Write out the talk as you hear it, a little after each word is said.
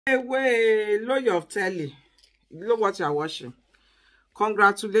Hey, load of telly. Look what you're watching.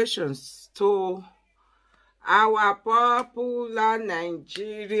 Congratulations to our popular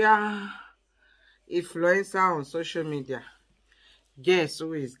Nigeria influencer on social media. Guess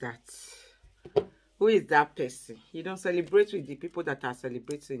who is that? Who is that person? You don't celebrate with the people that are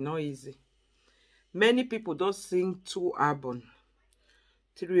celebrating. Not easy. Many people don't sing 2 albums,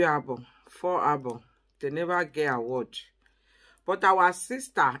 3 albums, 4 albums. They never get award. But our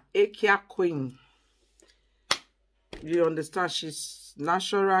sister, EKIA Queen, you understand, she's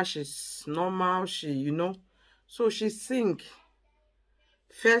natural, she's normal, so she sing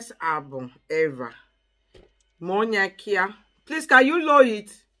first album ever, Kia. Please, can you load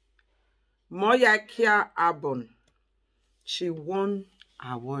it? Kia album. She won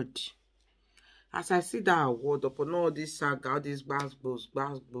award. As I see that award upon all this saga, all these bass.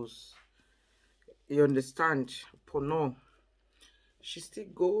 You understand? Upon all, she still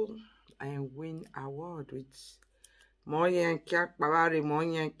go and win award with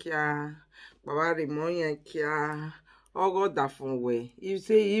Kia, all got that from way. You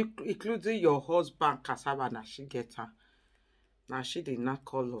say, including your husband, cassava, now she get her. Now she did not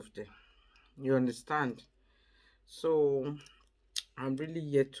call of them. You understand? So, I'm really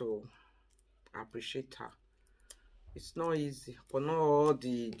here to appreciate her. It's not easy. For not all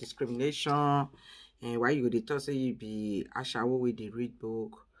the discrimination, and why you dey talk say you be ashawo with the read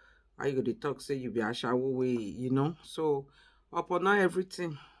book. Why you dey talk say you be ashawo way, So upon all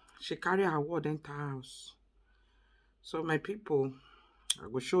everything, she carry her award enter house. So my people, I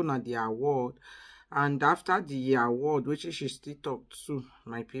go show na the award, and after the award, which she still talk to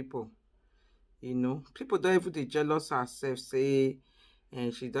my people, people don't even dey jealous herself say,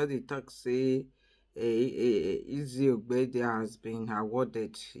 and she does the talk say, Easy Ogbede has been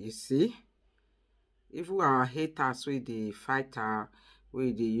awarded. You see, even our haters with the fighter,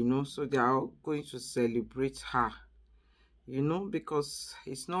 with the so they are going to celebrate her. Because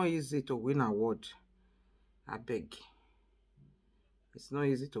it's not easy to win award. I beg. It's not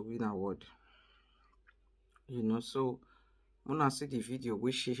easy to win award. So when I see the video,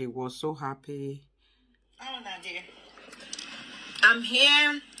 which she was so happy. Oh, Nadia. I'm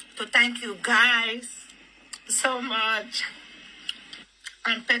here to thank you guys so much.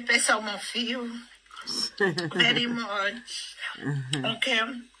 And Pepe, some of you very much. Okay.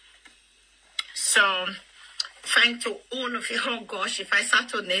 So thank to all of you. Oh gosh, if I start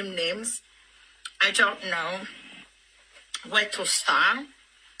to name names, I don't know where to start.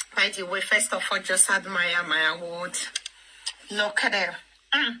 By the way, first of all, just admire my award. Look at it.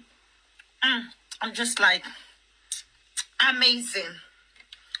 I'm just like amazing.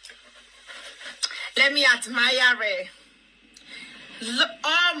 Let me admire it. Look,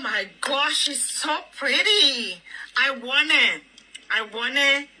 oh my gosh, it's so pretty. I want it.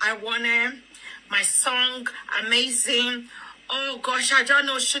 My song, amazing. Oh gosh, I don't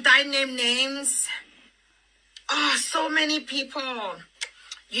know. Should I name names? Oh, so many people.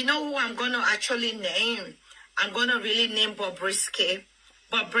 You know who I'm going to actually name? I'm going to really name Bobrisky.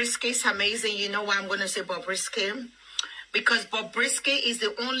 Bobrisky is amazing. You know why I'm going to say Bobrisky? Because Bobrisky is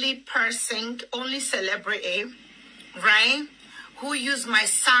the only person, only celebrity, right, who used my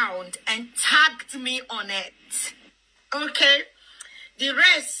sound and tagged me on it. Okay? The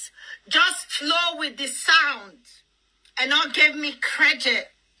rest just flow with the sound and not give me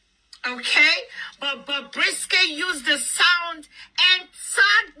credit. Okay? But Bobrisky used the sound and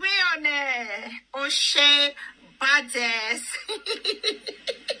tagged me on it. O'Shea Badass.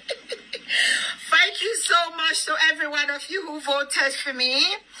 Thank you so much to every one of you who voted for me.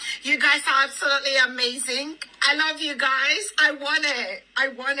 You guys are absolutely amazing. I love you guys. I want it. I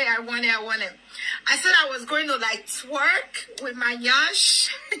said I was going to like twerk with my yash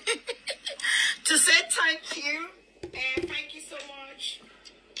to say thank you. And thank you so much.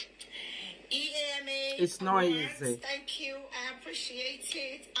 Eama. It's not easy. Thank you. I appreciate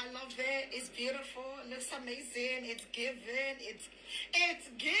it. I love it. It's beautiful. It looks amazing. It's given. It's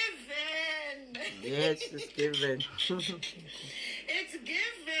given. Yes, it's given. It's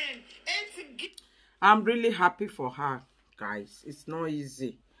given. I'm really happy for her, guys. It's not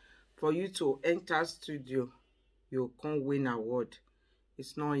easy for you to enter studio. You can't win award.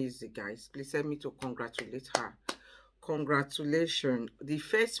 It's not easy, guys. Please help me to congratulate her. Congratulations. The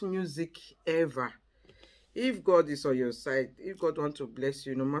first music ever. If God is on your side, if God wants to bless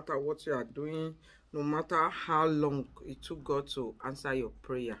you, no matter what you are doing, no matter how long it took God to answer your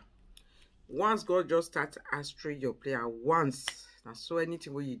prayer, once God just starts answering your prayer once, and so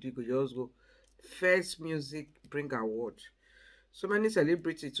anything what you do, you just go first music bring award. So many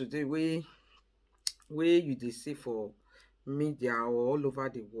celebrities today where you they see for media or all over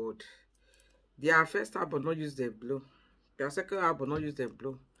the world. Their first album not use them blow. Their second album not use them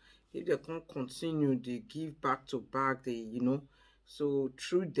blow. If they can't continue, they give back to back. They, you know, so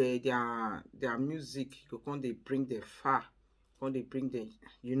through their music, you can they bring them far. Can they bring them,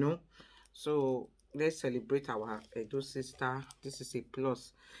 you know? So let's celebrate our Edo sister. This is a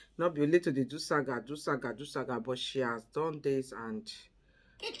plus. Not be only to the do saga, but she has done this, and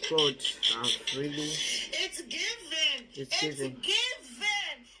God has really. It's given. It's given.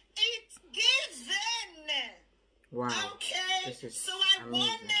 It's given. Wow. Okay. This is so I amazing.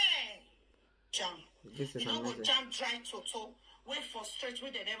 won it. Jump. This is you know amazing. What jam dry toto? Wait for straight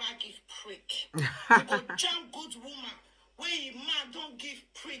where they never give prick. You go jam good woman. Where man don't give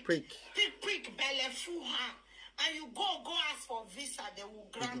prick. Prick belly full her. And you go ask for visa, they will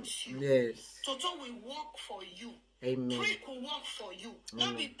grant you. Yes. Toto will work for you. Amen. Prick will work for you.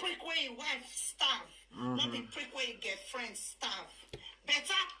 Not be prick where your wife starve. Not be prick where you get friends starve.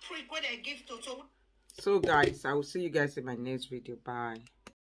 Better prick where they give Toto. So guys, I will see you guys in my next video. Bye.